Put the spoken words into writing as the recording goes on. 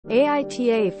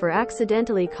AITA for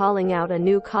accidentally calling out a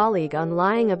new colleague on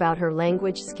lying about her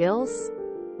language skills?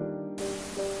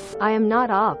 I am not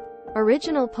op.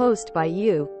 Original post by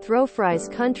you,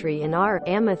 Throwfries Country in R.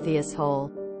 Amethyst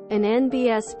Hole. An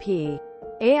NBSP.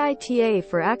 AITA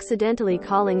for accidentally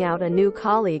calling out a new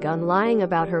colleague on lying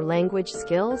about her language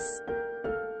skills?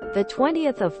 The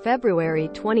 20th of February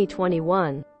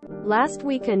 2021. Last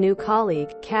week a new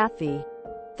colleague, Kathy,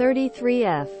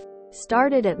 33F,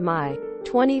 started at my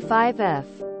 25F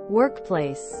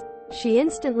workplace. She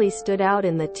instantly stood out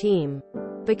in the team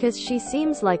because she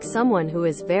seems like someone who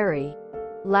is very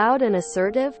loud and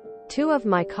assertive. Two of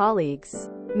my colleagues,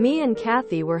 me and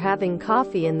Kathy, were having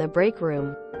coffee in the break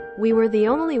room. We were the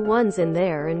only ones in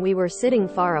there and we were sitting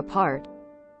far apart.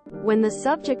 When the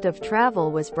subject of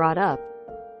travel was brought up,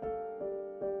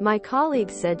 my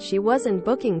colleague said she wasn't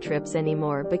booking trips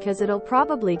anymore because it'll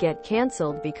probably get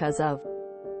cancelled because of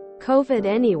COVID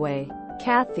anyway.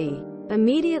 Kathy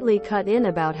immediately cut in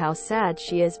about how sad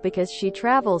she is because she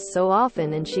travels so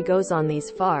often and she goes on these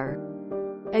far,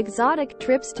 exotic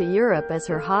trips to Europe as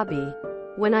her hobby.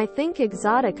 When I think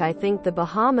exotic, I think the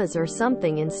Bahamas or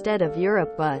something instead of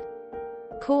Europe, but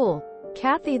cool.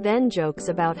 Kathy then jokes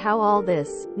about how all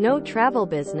this no travel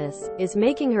business is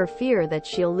making her fear that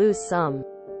she'll lose some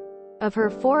of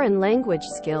her foreign language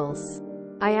skills.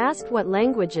 I asked what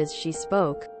languages she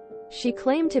spoke. She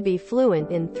claimed to be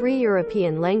fluent in 3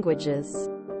 European languages,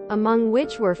 among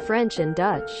which were French and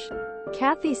Dutch.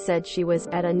 Kathy said she was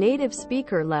at a native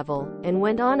speaker level, and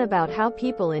went on about how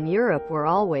people in Europe were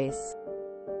always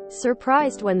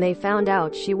surprised when they found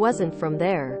out she wasn't from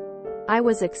there. I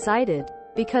was excited,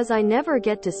 because I never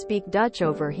get to speak Dutch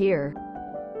over here.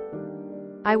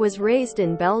 I was raised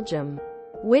in Belgium,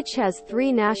 which has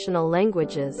 3 national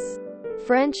languages,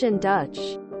 French and Dutch,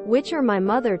 which are my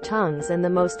mother tongues and the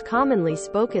most commonly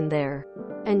spoken there,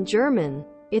 and German.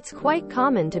 It's quite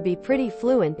common to be pretty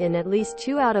fluent in at least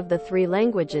 2 out of the 3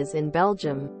 languages in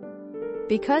Belgium,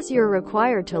 because you're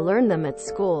required to learn them at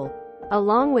school,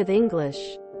 along with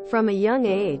English, from a young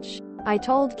age. I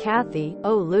told Kathy,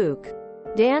 "Oh Luke,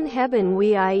 Dan hebben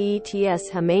we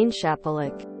iets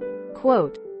gemeenschappelijk."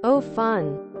 Quote, "Oh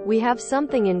fun. We have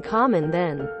something in common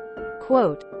then."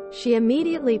 Quote. She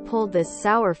immediately pulled this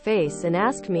sour face and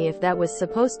asked me if that was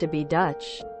supposed to be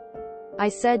Dutch. I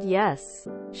said yes.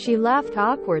 She laughed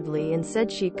awkwardly and said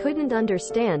she couldn't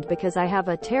understand because I have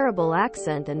a terrible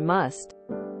accent and must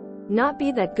not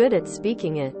be that good at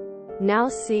speaking it. Now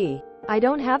see, I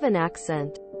don't have an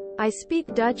accent. I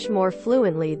speak Dutch more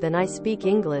fluently than I speak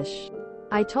English.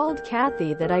 I told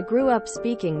Kathy that I grew up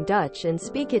speaking Dutch and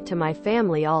speak it to my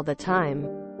family all the time.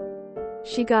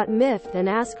 She got miffed and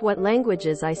asked what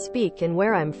languages I speak and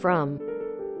where I'm from.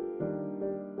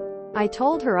 I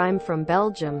told her I'm from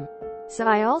Belgium. So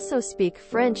I also speak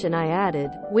French, and I added,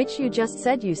 which you just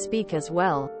said you speak as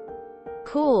well.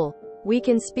 Cool. We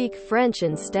can speak French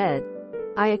instead.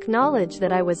 I acknowledge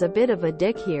that I was a bit of a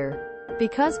dick here,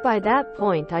 because by that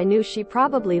point I knew she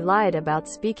probably lied about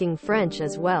speaking French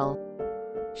as well.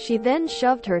 She then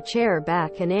shoved her chair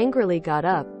back and angrily got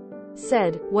up,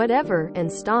 said, "Whatever," and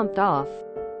stomped off.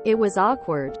 It was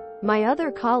awkward. My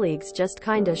other colleagues just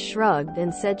kinda shrugged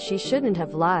and said she shouldn't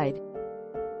have lied.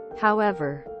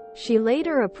 However, she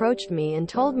later approached me and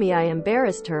told me I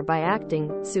embarrassed her by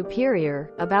acting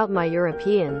superior about my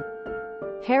European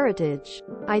heritage.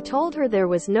 I told her there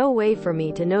was no way for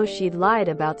me to know she'd lied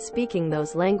about speaking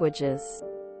those languages.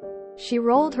 She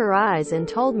rolled her eyes and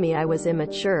told me I was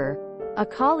immature. A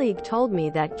colleague told me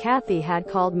that Kathy had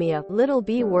called me a little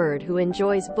B-word who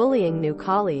enjoys bullying new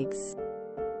colleagues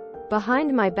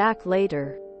behind my back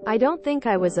later. I don't think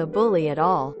I was a bully at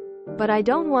all, but I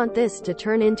don't want this to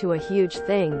turn into a huge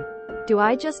thing. Do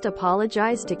I just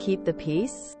apologize to keep the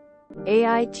peace?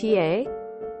 AITA?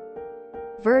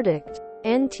 Verdict.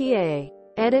 NTA.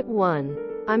 Edit 1.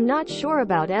 I'm not sure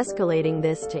about escalating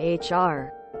this to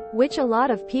HR, which a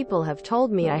lot of people have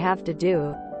told me I have to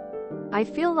do. I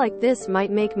feel like this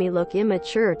might make me look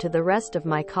immature to the rest of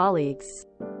my colleagues,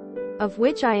 of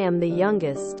which I am the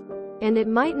youngest, and it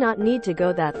might not need to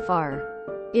go that far.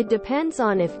 It depends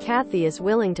on if Kathy is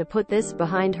willing to put this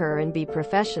behind her and be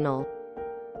professional.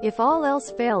 If all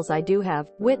else fails, I do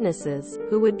have witnesses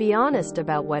who would be honest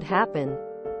about what happened.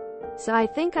 So I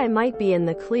think I might be in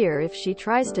the clear if she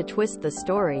tries to twist the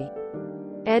story.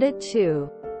 Edit 2.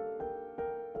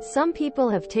 Some people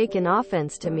have taken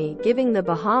offense to me giving the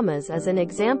Bahamas as an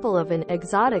example of an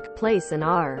exotic place and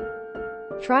are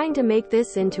trying to make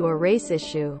this into a race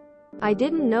issue. I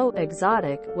didn't know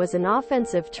exotic was an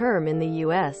offensive term in the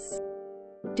US.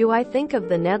 Do I think of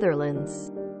the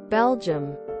Netherlands,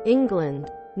 Belgium,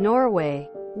 England,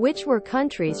 Norway, which were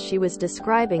countries she was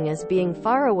describing as being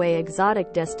faraway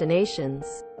exotic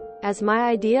destinations. As my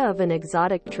idea of an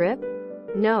exotic trip?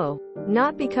 No.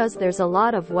 Not because there's a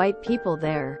lot of white people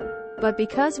there, but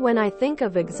because when I think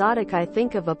of exotic I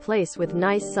think of a place with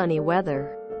nice sunny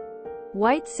weather,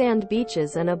 white sand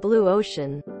beaches and a blue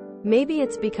ocean. Maybe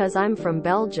it's because I'm from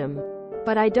Belgium,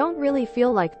 but I don't really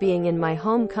feel like being in my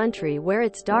home country where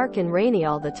it's dark and rainy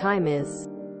all the time is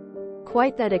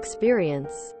quite that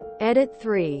experience. Edit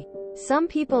 3. Some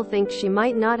people think she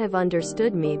might not have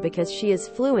understood me because she is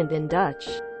fluent in Dutch,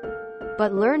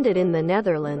 but learned it in the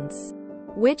Netherlands,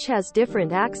 which has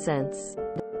different accents.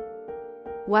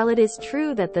 While it is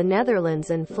true that the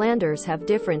Netherlands and Flanders have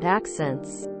different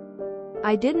accents,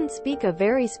 I didn't speak a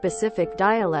very specific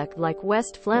dialect like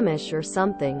West Flemish or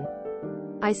something.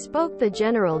 I spoke the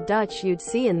general Dutch you'd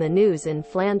see in the news in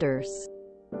Flanders.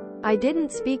 I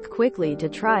didn't speak quickly to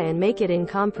try and make it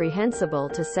incomprehensible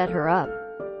to set her up.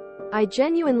 I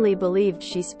genuinely believed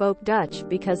she spoke Dutch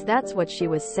because that's what she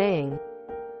was saying.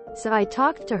 So I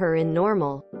talked to her in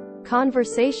normal,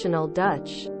 conversational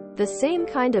Dutch. The same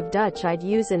kind of Dutch I'd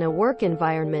use in a work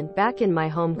environment back in my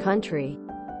home country.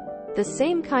 The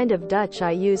same kind of Dutch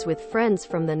I use with friends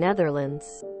from the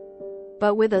Netherlands,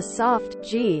 but with a soft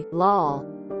G, lol.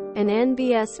 An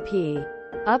NBSP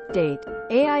update.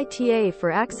 AITA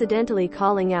for accidentally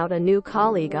calling out a new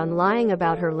colleague on lying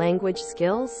about her language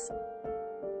skills?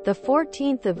 The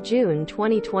 14th of June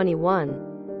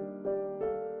 2021.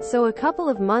 So a couple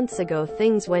of months ago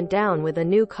things went down with a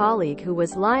new colleague who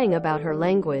was lying about her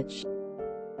language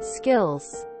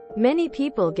skills. Many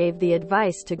people gave the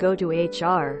advice to go to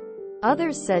HR.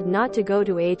 Others said not to go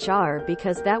to HR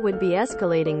because that would be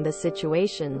escalating the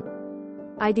situation.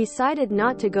 I decided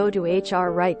not to go to HR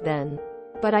right then,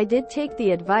 but I did take the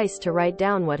advice to write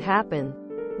down what happened,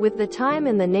 with the time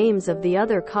and the names of the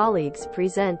other colleagues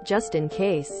present just in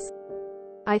case.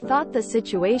 I thought the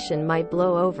situation might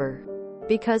blow over,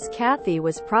 because Kathy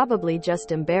was probably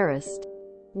just embarrassed.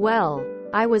 Well,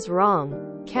 I was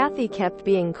wrong. Kathy kept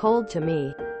being cold to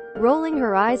me, rolling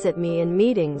her eyes at me in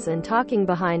meetings and talking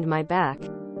behind my back.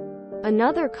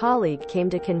 Another colleague came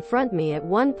to confront me at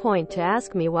one point to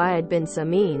ask me why I'd been so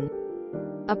mean.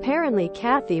 Apparently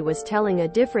Kathy was telling a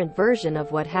different version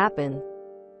of what happened.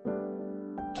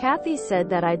 Kathy said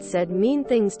that I'd said mean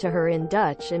things to her in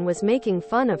Dutch and was making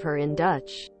fun of her in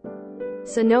Dutch,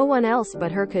 so no one else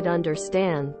but her could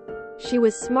understand. She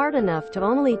was smart enough to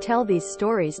only tell these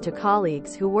stories to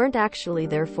colleagues who weren't actually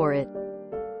there for it.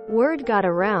 Word got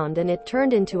around and it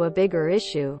turned into a bigger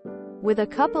issue, with a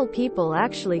couple people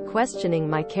actually questioning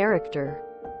my character.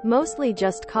 Mostly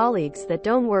just colleagues that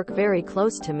don't work very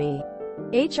close to me.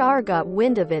 HR got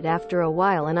wind of it after a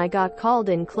while and I got called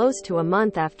in close to a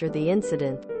month after the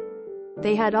incident.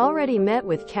 They had already met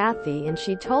with Kathy and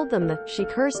she told them that she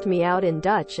cursed me out in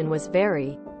Dutch and was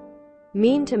very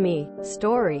mean to me.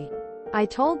 Story. I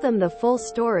told them the full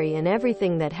story and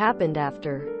everything that happened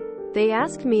after. They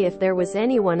asked me if there was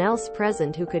anyone else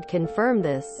present who could confirm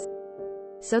this.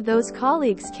 So those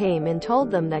colleagues came and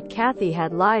told them that Kathy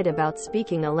had lied about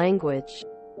speaking a language.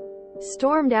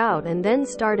 Stormed out and then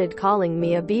started calling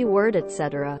me a B-word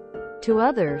etc. To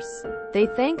others. They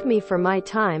thanked me for my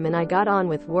time and I got on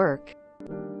with work.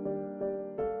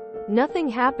 Nothing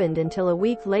happened until a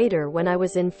week later when I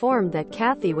was informed that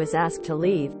Kathy was asked to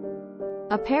leave.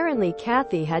 Apparently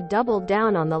Kathy had doubled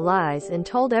down on the lies and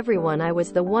told everyone I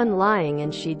was the one lying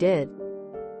and she did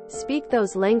speak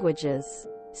those languages.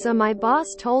 So my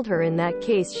boss told her in that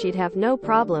case she'd have no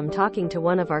problem talking to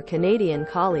one of our Canadian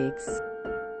colleagues,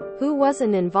 who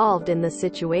wasn't involved in the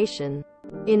situation,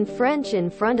 in French in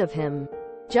front of him,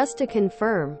 just to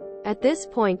confirm. At this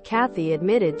point Kathy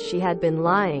admitted she had been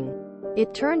lying.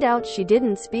 It turned out she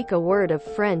didn't speak a word of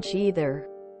French either,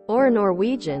 or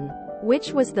Norwegian,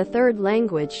 which was the third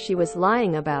language she was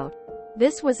lying about.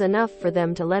 This was enough for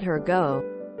them to let her go,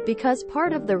 because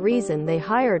part of the reason they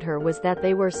hired her was that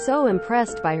they were so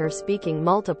impressed by her speaking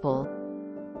multiple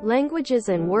languages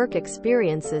and work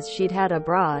experiences she'd had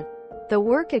abroad. The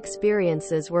work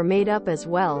experiences were made up as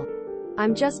well.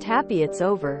 I'm just happy it's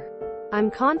over.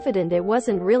 I'm confident it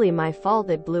wasn't really my fault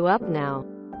it blew up now.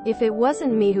 If it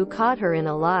wasn't me who caught her in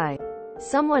a lie,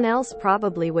 someone else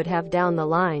probably would have down the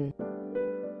line.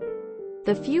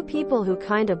 The few people who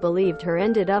kinda believed her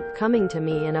ended up coming to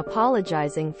me and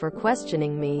apologizing for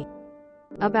questioning me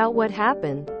about what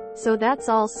happened. So that's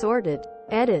all sorted.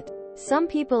 Edit. Some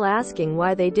people asking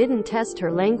why they didn't test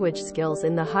her language skills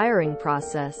in the hiring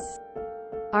process.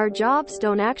 Our jobs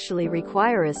don't actually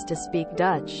require us to speak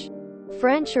Dutch,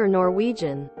 French or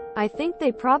Norwegian. I think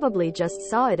they probably just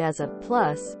saw it as a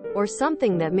plus, or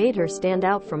something that made her stand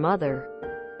out from other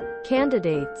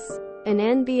Candidates. An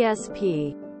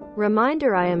NBSP.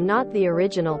 Reminder I am not the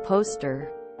original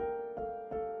poster.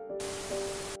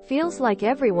 Feels like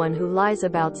everyone who lies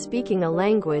about speaking a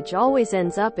language always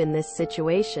ends up in this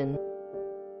situation.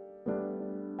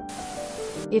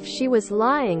 If she was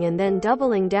lying and then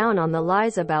doubling down on the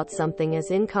lies about something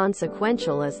as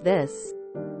inconsequential as this,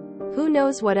 who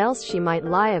knows what else she might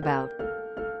lie about?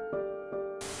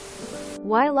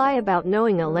 Why lie about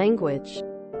knowing a language?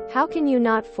 How can you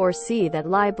not foresee that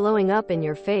lie blowing up in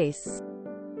your face?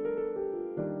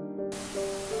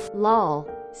 Lol.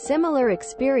 Similar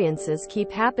experiences keep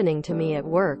happening to me at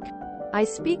work. I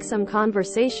speak some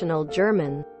conversational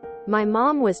German. My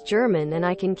mom was German and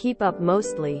I can keep up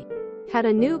mostly. Had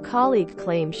a new colleague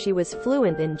claim she was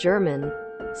fluent in German,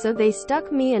 so they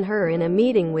stuck me and her in a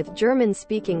meeting with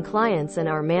German-speaking clients and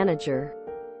our manager.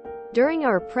 During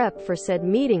our prep for said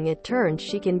meeting it turned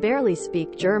she can barely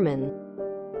speak German.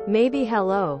 Maybe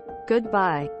hello,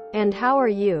 goodbye, and how are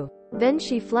you? Then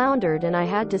she floundered and I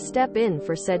had to step in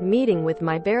for said meeting with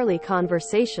my barely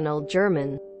conversational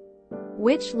German,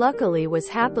 which luckily was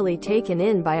happily taken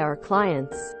in by our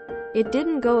clients. It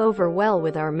didn't go over well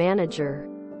with our manager.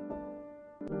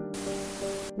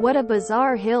 What a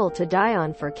bizarre hill to die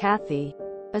on for Kathy.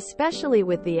 Especially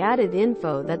with the added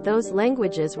info that those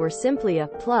languages were simply a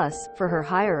plus for her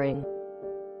hiring,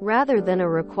 rather than a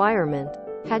requirement.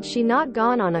 Had she not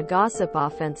gone on a gossip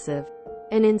offensive,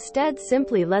 and instead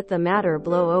simply let the matter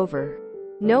blow over,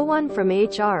 no one from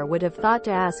HR would have thought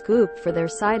to ask OOP for their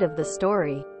side of the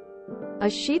story. A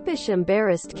sheepish,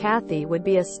 embarrassed Kathy would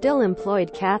be a still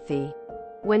employed Kathy.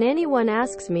 When anyone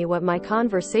asks me what my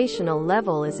conversational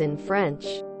level is in French,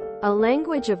 a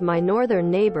language of my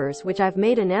northern neighbors which I've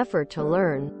made an effort to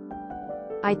learn,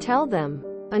 I tell them,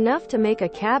 enough to make a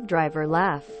cab driver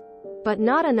laugh, but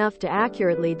not enough to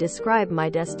accurately describe my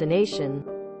destination.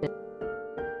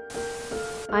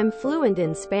 I'm fluent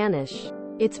in Spanish.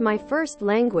 It's my first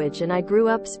language and I grew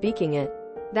up speaking it.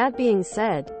 That being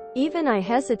said, even I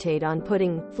hesitate on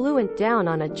putting fluent down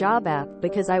on a job app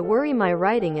because I worry my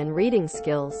writing and reading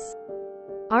skills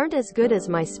aren't as good as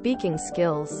my speaking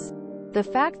skills. The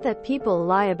fact that people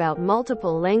lie about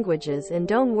multiple languages and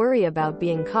don't worry about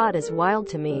being caught is wild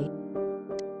to me.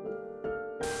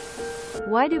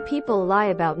 Why do people lie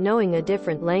about knowing a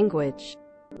different language?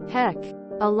 Heck,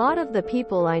 a lot of the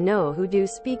people I know who do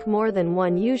speak more than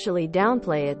one usually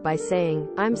downplay it by saying,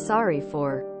 "I'm sorry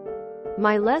for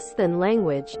my less than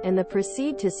language," and then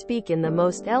proceed to speak in the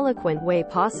most eloquent way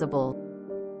possible.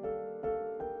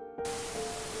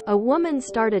 A woman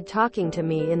started talking to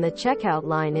me in the checkout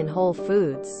line in Whole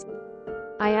Foods.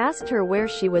 I asked her where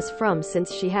she was from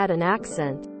since she had an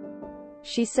accent.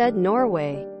 She said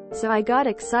Norway. So I got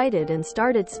excited and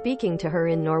started speaking to her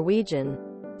in Norwegian,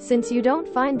 since you don't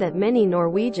find that many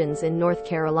Norwegians in North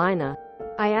Carolina.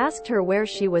 I asked her where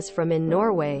she was from in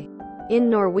Norway. In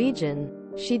Norwegian.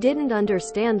 She didn't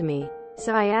understand me,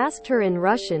 so I asked her in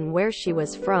Russian where she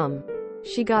was from.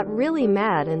 She got really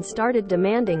mad and started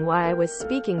demanding why I was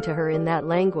speaking to her in that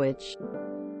language.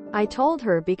 I told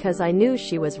her because I knew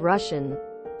she was Russian.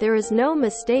 There is no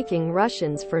mistaking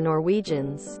Russians for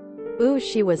Norwegians. Ooh,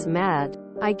 she was mad.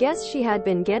 I guess she had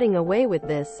been getting away with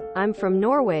this. I'm from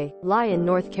Norway, lie in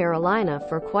North Carolina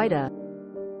for quite a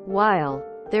while.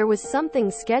 There was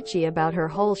something sketchy about her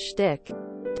whole shtick.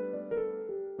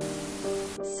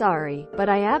 Sorry, but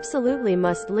I absolutely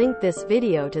must link this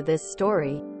video to this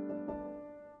story.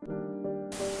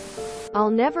 I'll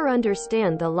never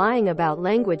understand the lying about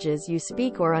languages you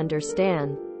speak or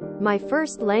understand. My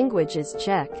first language is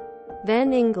Czech,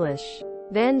 then English,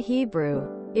 then Hebrew.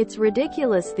 It's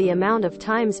ridiculous the amount of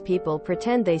times people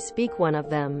pretend they speak one of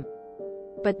them,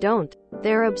 but don't.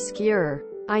 They're obscure.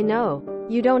 I know.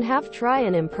 You don't have to try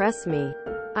and impress me.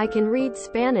 I can read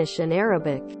Spanish and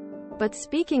Arabic, but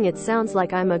speaking it sounds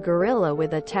like I'm a gorilla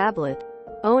with a tablet.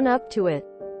 Own up to it.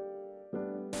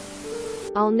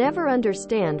 I'll never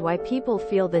understand why people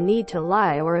feel the need to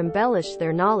lie or embellish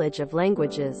their knowledge of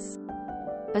languages,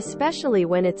 especially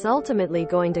when it's ultimately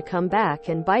going to come back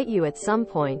and bite you at some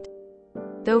point.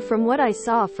 Though from what I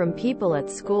saw from people at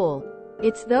school,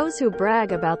 it's those who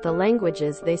brag about the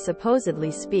languages they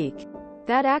supposedly speak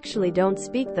that actually don't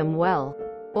speak them well,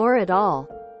 or at all.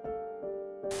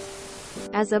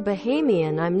 As a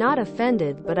Bahamian, I'm not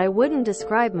offended, but I wouldn't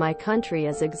describe my country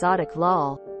as exotic.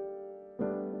 Lol.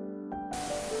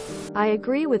 I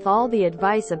agree with all the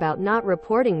advice about not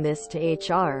reporting this to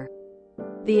HR.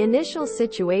 The initial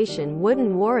situation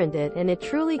wouldn't warrant it, and it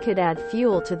truly could add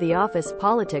fuel to the office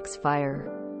politics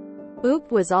fire.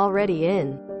 OOP was already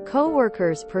in.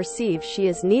 Co-workers perceive she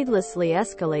is needlessly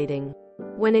escalating.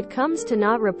 When it comes to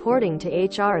not reporting to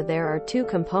HR, there are two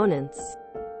components.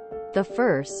 The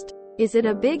first, is it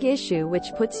a big issue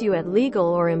which puts you at legal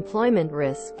or employment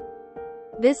risk?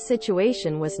 This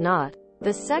situation was not.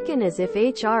 The second is if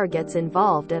HR gets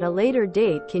involved at a later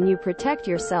date, can you protect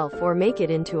yourself or make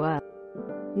it into a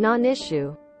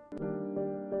non-issue?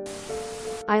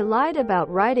 I lied about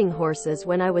riding horses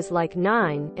when I was like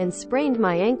 9, and sprained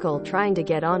my ankle trying to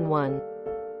get on one.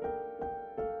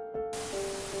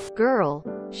 Girl.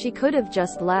 She could have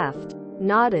just laughed,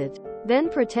 nodded, then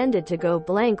pretended to go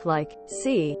blank like,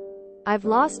 see, I've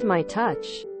lost my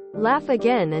touch. Laugh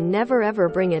again and never ever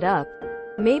bring it up.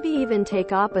 Maybe even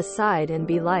take op aside and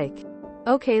be like,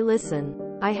 okay,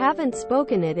 listen, I haven't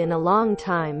spoken it in a long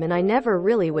time and I never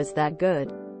really was that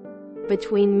good.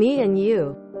 Between me and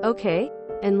you, okay?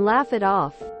 And laugh it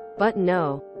off. But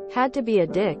no. Had to be a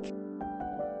dick.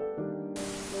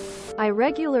 I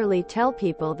regularly tell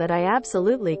people that I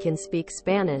absolutely can speak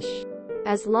Spanish.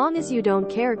 As long as you don't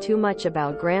care too much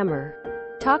about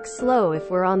grammar. Talk slow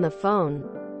if we're on the phone.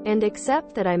 And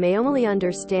accept that I may only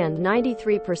understand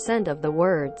 93% of the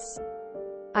words.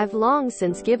 I've long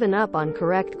since given up on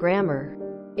correct grammar.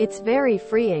 It's very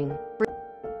freeing.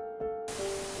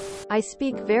 I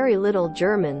speak very little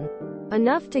German.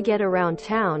 Enough to get around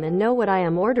town and know what I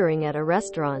am ordering at a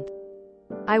restaurant.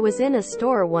 I was in a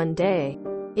store one day,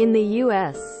 in the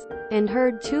US, and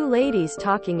heard two ladies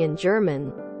talking in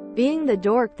German. Being the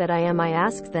dork that I am, I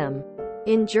asked them,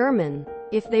 in German,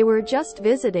 if they were just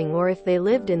visiting or if they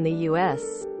lived in the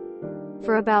US.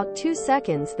 For about 2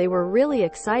 seconds they were really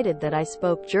excited that I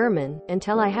spoke German,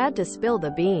 until I had to spill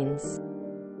the beans.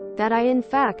 That I in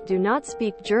fact do not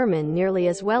speak German nearly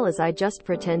as well as I just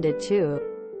pretended to.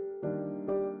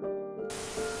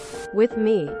 With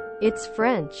me, it's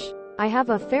French. I have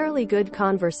a fairly good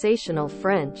conversational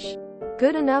French.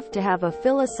 Good enough to have a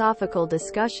philosophical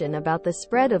discussion about the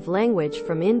spread of language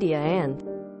from India and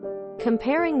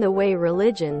comparing the way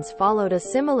religions followed a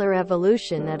similar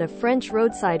evolution at a French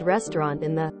roadside restaurant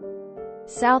in the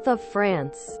south of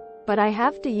France. But I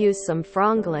have to use some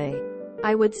franglais.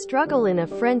 I would struggle in a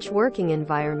French working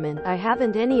environment. I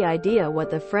haven't any idea what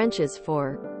the French is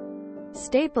for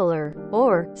stapler,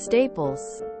 or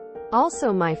staples.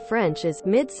 Also, my French is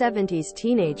mid-70s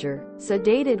teenager,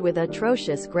 sedated with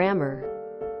atrocious grammar.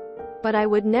 But I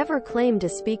would never claim to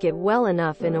speak it well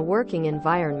enough in a working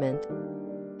environment.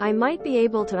 I might be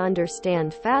able to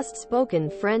understand fast-spoken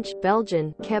French,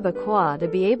 Belgian, Quebecois to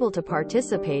be able to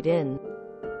participate in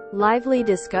lively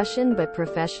discussion, but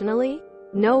professionally?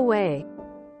 No way.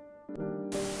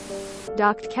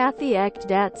 Docht Kathy echt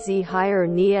dat ze hier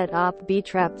niet op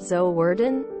betrapt zo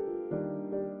worden?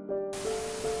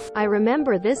 I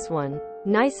remember this one.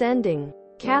 Nice ending.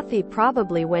 Kathy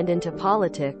probably went into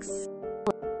politics.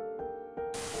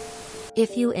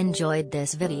 If you enjoyed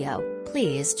this video,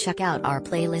 please check out our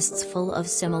playlists full of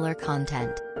similar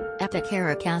content. Epic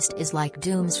Ericast is like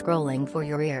doom scrolling for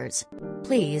your ears.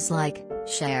 Please like,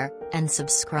 share, and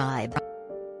subscribe.